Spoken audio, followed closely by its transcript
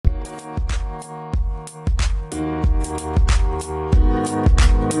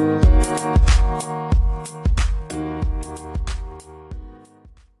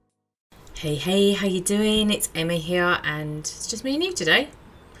Hey, how you doing? It's Emma here, and it's just me and you today.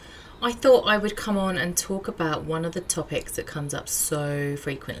 I thought I would come on and talk about one of the topics that comes up so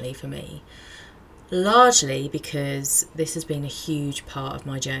frequently for me, largely because this has been a huge part of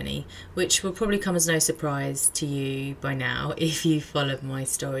my journey, which will probably come as no surprise to you by now if you followed my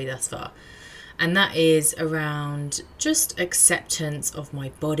story thus far. And that is around just acceptance of my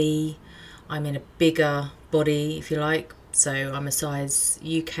body. I'm in a bigger body, if you like, so I'm a size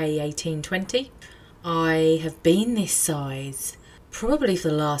UK 18-20. I have been this size probably for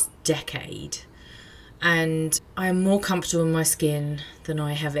the last decade, and I am more comfortable in my skin than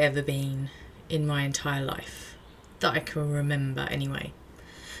I have ever been in my entire life, that I can remember anyway.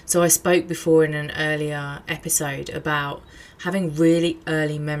 So I spoke before in an earlier episode about having really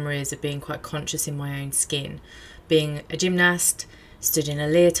early memories of being quite conscious in my own skin, being a gymnast, stood in a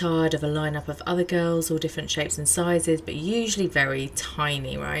leotard of a lineup of other girls, all different shapes and sizes, but usually very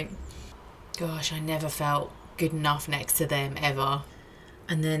tiny, right? Gosh, I never felt good enough next to them ever.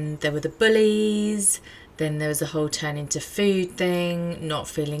 And then there were the bullies, then there was the whole turn into food thing, not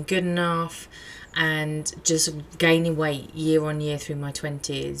feeling good enough, and just gaining weight year on year through my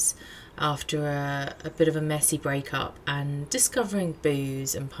 20s after a bit of a messy breakup and discovering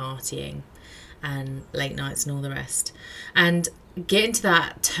booze and partying and late nights and all the rest. And getting to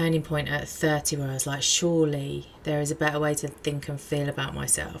that turning point at 30 where I was like, surely there is a better way to think and feel about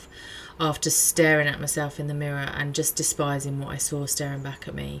myself, after staring at myself in the mirror and just despising what I saw staring back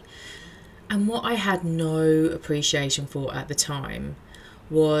at me. And what I had no appreciation for at the time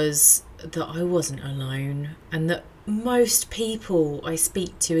was that I wasn't alone, and that most people I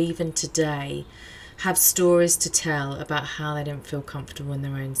speak to even today have stories to tell about how they didn't feel comfortable in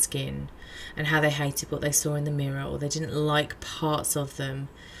their own skin and how they hated what they saw in the mirror, or they didn't like parts of them.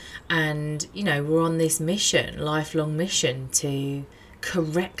 And, you know, we're on this mission, lifelong mission, to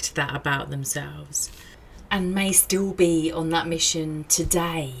correct that about themselves, and may still be on that mission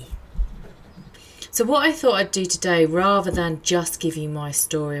today. So what I thought I'd do today, rather than just give you my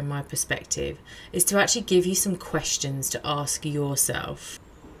story and my perspective, is to actually give you some questions to ask yourself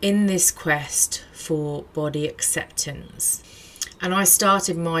in this quest for body acceptance. And I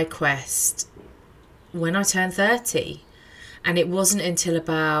started my quest when I turned 30. And it wasn't until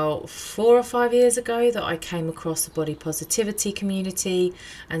about 4 or 5 years ago that I came across the body positivity community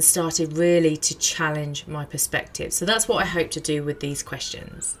and started really to challenge my perspective. So that's what I hope to do with these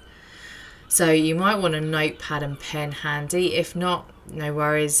questions. So you might want a notepad and pen handy. If not, no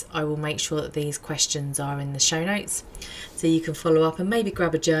worries. I will make sure that these questions are in the show notes so you can follow up and maybe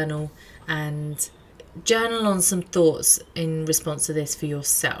grab a journal and journal on some thoughts in response to this for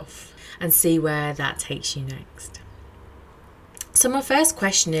yourself and see where that takes you next. So my first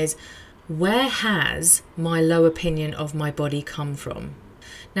question is, where has my low opinion of my body come from?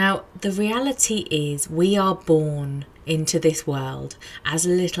 Now, the reality is we are born into this world as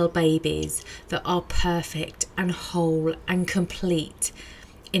little babies that are perfect and whole and complete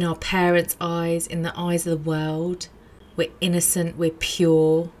in our parents' eyes, in the eyes of the world. We're innocent, we're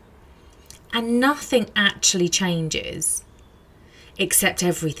pure, and nothing actually changes, except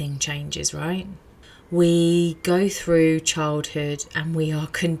everything changes, right? We go through childhood and we are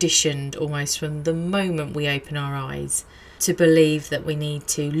conditioned almost from the moment we open our eyes to believe that we need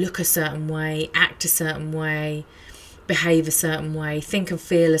to look a certain way, act a certain way, behave a certain way, think and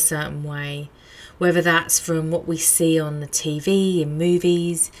feel a certain way, whether that's from what we see on the TV, in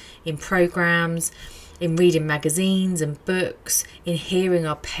movies, in programs, in reading magazines and books, in hearing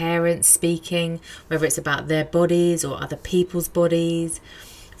our parents speaking, whether it's about their bodies or other people's bodies,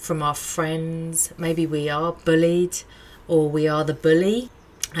 from our friends. Maybe we are bullied or we are the bully,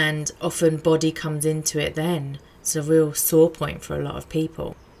 and often body comes into it then. It's a real sore point for a lot of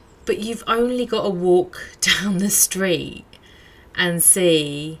people. But you've only got to walk down the street and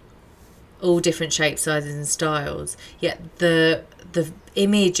see all different shapes, sizes and styles. Yet the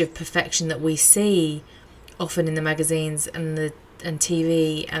image of perfection that we see often in the magazines and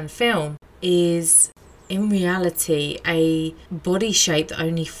TV and film is in reality a body shape that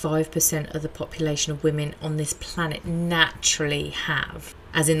only 5% of the population of women on this planet naturally have.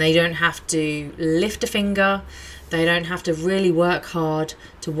 As in, they don't have to lift a finger, they don't have to really work hard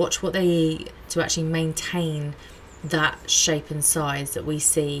to watch what they eat to actually maintain that shape and size that we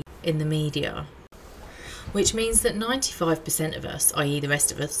see in the media. Which means that 95% of us, i.e. the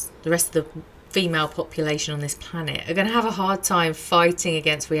rest of us, the rest of the female population on this planet, are going to have a hard time fighting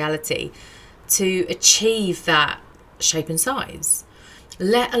against reality to achieve that shape and size,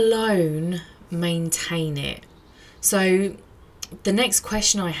 let alone maintain it. So the next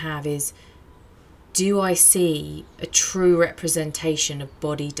question I have is, do I see a true representation of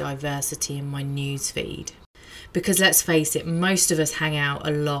body diversity in my newsfeed? Because let's face it, most of us hang out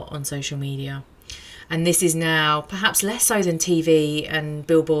a lot on social media. And this is now perhaps less so than TV and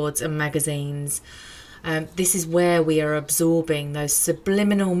billboards and magazines. This is where we are absorbing those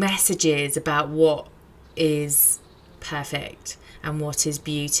subliminal messages about what is perfect and what is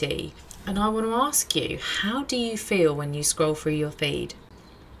beauty. And I want to ask you, how do you feel when you scroll through your feed?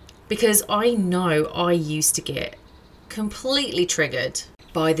 Because I know I used to get completely triggered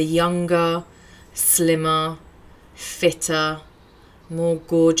by the younger, slimmer, fitter, more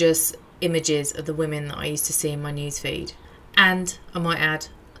gorgeous images of the women that I used to see in my newsfeed. And I might add,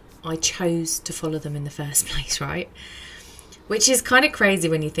 I chose to follow them in the first place, right? Which is kind of crazy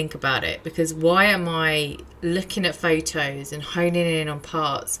when you think about it, because why am I looking at photos and honing in on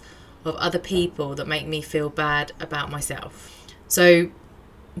parts of other people that make me feel bad about myself? So,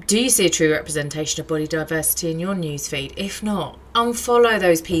 do you see a true representation of body diversity in your newsfeed? If not, unfollow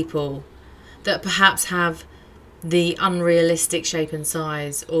those people that perhaps have the unrealistic shape and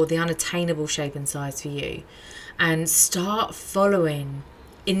size or the unattainable shape and size for you, and start following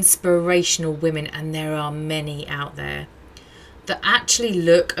inspirational women, and there are many out there, that actually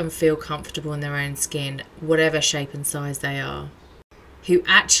look and feel comfortable in their own skin, whatever shape and size they are, who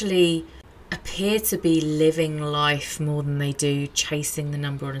actually appear to be living life more than they do chasing the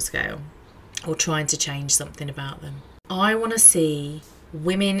number on a scale or trying to change something about them. I want to see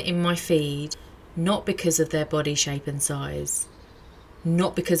women in my feed, not because of their body shape and size,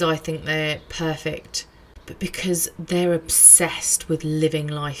 not because I think they're perfect, but because they're obsessed with living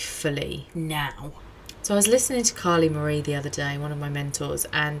life fully now. So I was listening to Carly Marie the other day, one of my mentors,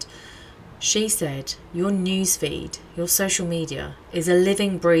 and she said, your newsfeed, your social media is a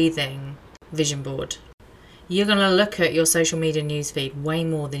living, breathing vision board. You're going to look at your social media newsfeed way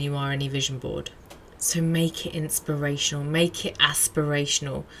more than you are any vision board. So make it inspirational, make it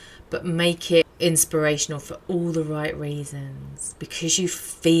aspirational, but make it inspirational for all the right reasons, because you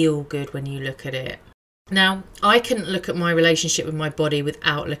feel good when you look at it. Now, I couldn't look at my relationship with my body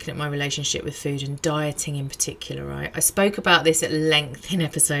without looking at my relationship with food, and dieting in particular, right? I spoke about this at length in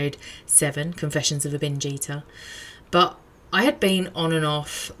episode 7, Confessions of a Binge Eater. But I had been on and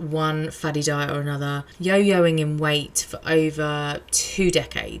off one fatty diet or another, yo-yoing in weight for over 2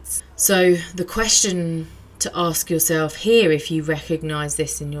 decades. So the question to ask yourself here, if you recognise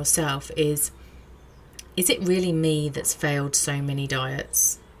this in yourself, is it really me that's failed so many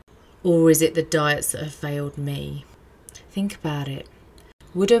diets? Or is it the diets that have failed me? Think about it.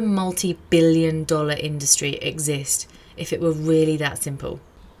 Would a multi-billion-dollar industry exist if it were really that simple?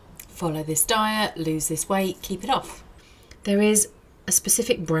 Follow this diet, lose this weight, keep it off. There is a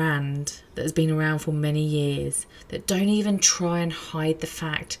specific brand that has been around for many years that don't even try and hide the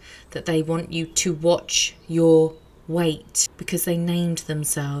fact that they want you to watch your weight because they named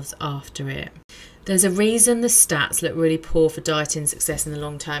themselves after it. There's a reason the stats look really poor for dieting success in the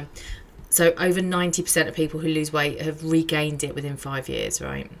long term. So over 90% of people who lose weight have regained it within 5 years,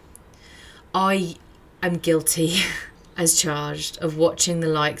 right? I am guilty as charged of watching the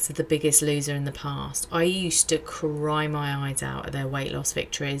likes of The Biggest Loser in the past. I used to cry my eyes out at their weight loss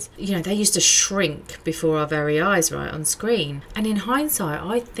victories. You know, they used to shrink before our very eyes, right, on screen. And in hindsight,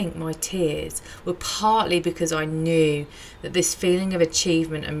 I think my tears were partly because I knew that this feeling of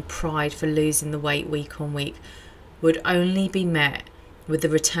achievement and pride for losing the weight week on week would only be met with the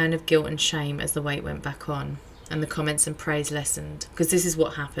return of guilt and shame as the weight went back on and the comments and praise lessened. Because this is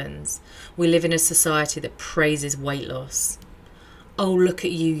what happens. We live in a society that praises weight loss. Oh, look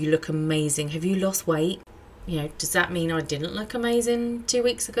at you, you look amazing. Have you lost weight? You know, does that mean I didn't look amazing 2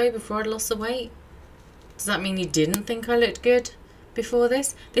 weeks ago before I'd lost the weight? Does that mean you didn't think I looked good before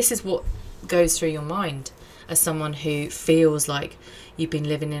this? This is what goes through your mind as someone who feels like you've been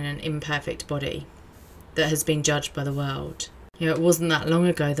living in an imperfect body that has been judged by the world. You know, it wasn't that long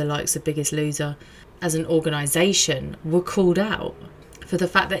ago the likes of Biggest Loser as an organisation were called out for the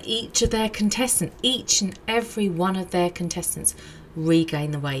fact that each of their contestants, each and every one of their contestants,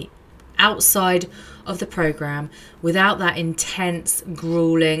 regained the weight outside of the programme without that intense,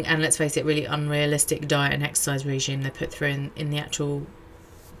 gruelling, and let's face it, really unrealistic diet and exercise regime they put through in the actual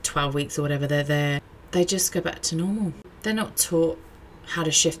 12 weeks or whatever they're there. They just go back to normal. They're not taught how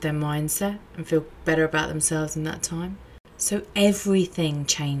to shift their mindset and feel better about themselves in that time. So everything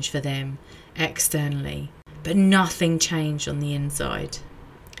changed for them externally, but nothing changed on the inside.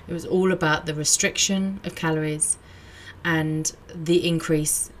 It was all about the restriction of calories and the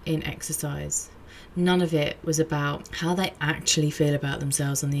increase in exercise. None of it was about how they actually feel about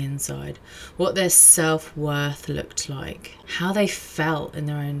themselves on the inside, what their self-worth looked like, how they felt in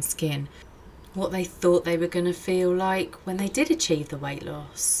their own skin. what they thought they were going to feel like when they did achieve the weight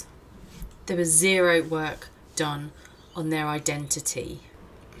loss. There was zero work done on their identity.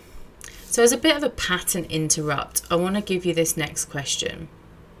 So as a bit of a pattern interrupt, I want to give you this next question,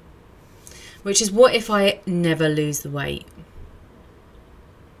 which is, what if I never lose the weight?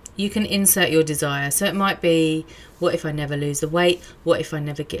 You can insert your desire. So it might be, what if I never lose the weight? What if I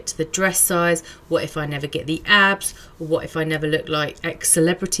never get to the dress size? What if I never get the abs? Or what if I never look like X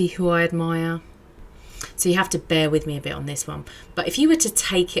celebrity who I admire? So you have to bear with me a bit on this one. But if you were to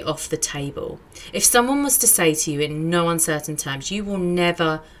take it off the table, if someone was to say to you in no uncertain terms, you will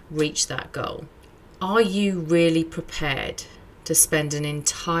never reach that goal, are you really prepared to spend an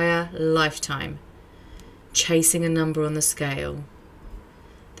entire lifetime chasing a number on the scale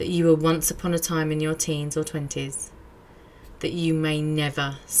that you were once upon a time in your teens or 20s that you may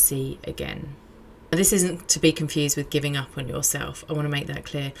never see again? Now, this isn't to be confused with giving up on yourself. I want to make that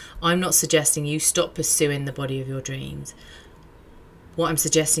clear. I'm not suggesting you stop pursuing the body of your dreams. What I'm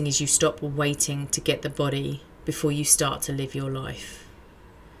suggesting is you stop waiting to get the body before you start to live your life.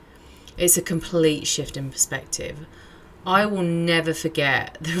 It's a complete shift in perspective. I will never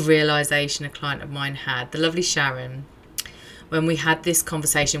forget the realisation a client of mine had, the lovely Sharon, when we had this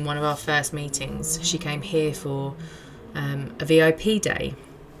conversation, one of our first meetings. She came here for a VIP day.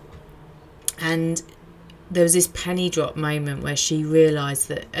 And there was this penny drop moment where she realised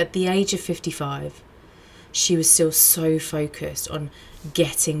that at the age of 55, she was still so focused on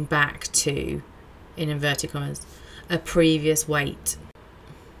getting back to, in inverted commas, a previous weight,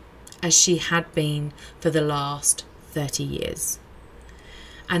 as she had been for the last 30 years.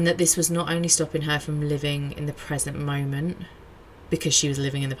 And that this was not only stopping her from living in the present moment, because she was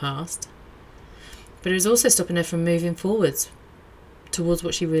living in the past, but it was also stopping her from moving forwards towards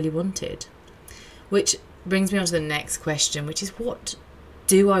what she really wanted. Which brings me on to the next question, which is, what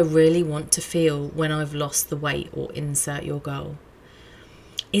do I really want to feel when I've lost the weight, or insert your goal?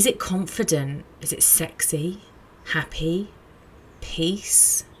 Is it confident? Is it sexy? Happy?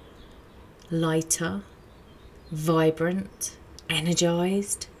 Peace? Lighter? Vibrant?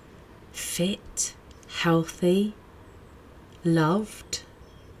 Energized? Fit? Healthy? Loved?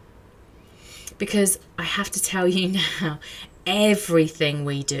 Because I have to tell you now, everything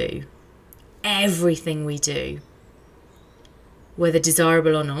we do, whether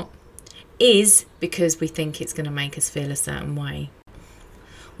desirable or not, is because we think it's going to make us feel a certain way.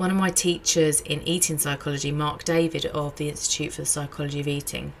 One of my teachers in eating psychology, Mark David of the Institute for the Psychology of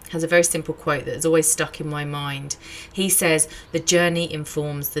Eating, has a very simple quote that has always stuck in my mind. He says, "The journey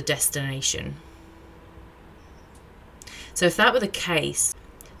informs the destination." So if that were the case,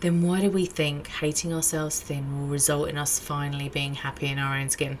 then why do we think hating ourselves thin will result in us finally being happy in our own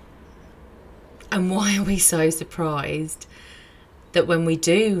skin? And why are we so surprised that when we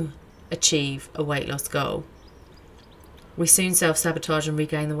do achieve a weight loss goal, we soon self-sabotage and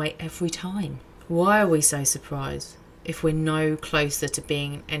regain the weight every time? Why are we so surprised if we're no closer to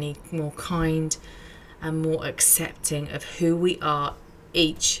being any more kind and more accepting of who we are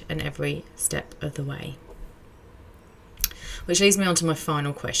each and every step of the way? Which leads me on to my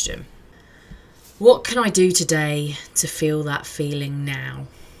final question. What can I do today to feel that feeling now?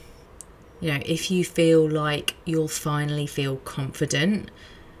 You know, if you feel like you'll finally feel confident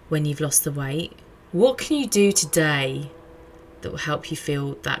when you've lost the weight, what can you do today that will help you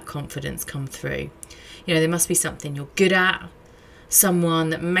feel that confidence come through? You know, there must be something you're good at,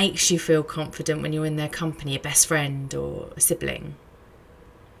 someone that makes you feel confident when you're in their company, a best friend or a sibling,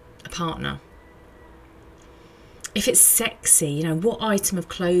 a partner. If it's sexy, you know, what item of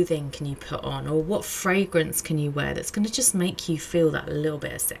clothing can you put on, or what fragrance can you wear that's going to just make you feel that little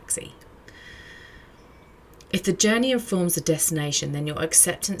bit of sexy? If the journey informs the destination, then your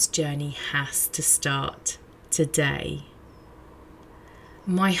acceptance journey has to start today.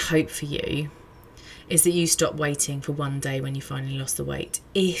 My hope for you is that you stop waiting for one day when you finally lost the weight,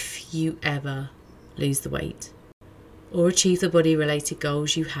 if you ever lose the weight, or achieve the body related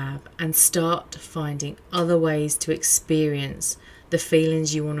goals you have, and start finding other ways to experience the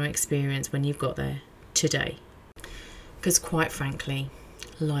feelings you want to experience when you've got there today. Because quite frankly,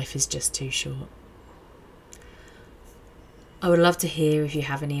 life is just too short. I would love to hear if you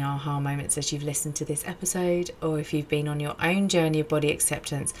have any aha moments as you've listened to this episode, or if you've been on your own journey of body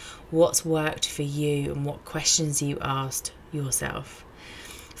acceptance, what's worked for you and what questions you asked yourself.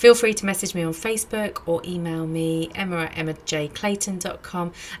 Feel free to message me on Facebook or email me,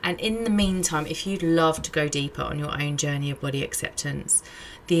 emma@emmajclayton.com. And in the meantime, if you'd love to go deeper on your own journey of body acceptance,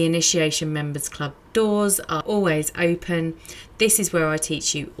 the Initiation Members Club doors are always open. This is where I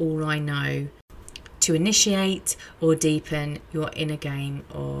teach you all I know to initiate or deepen your inner game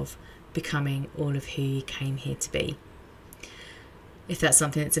of becoming all of who you came here to be. If that's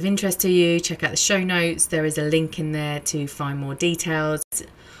something that's of interest to you, check out the show notes. There is a link in there to find more details,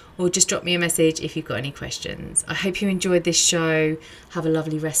 or just drop me a message if you've got any questions. I hope you enjoyed this show. Have a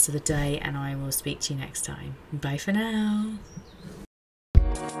lovely rest of the day, and I will speak to you next time. Bye for now.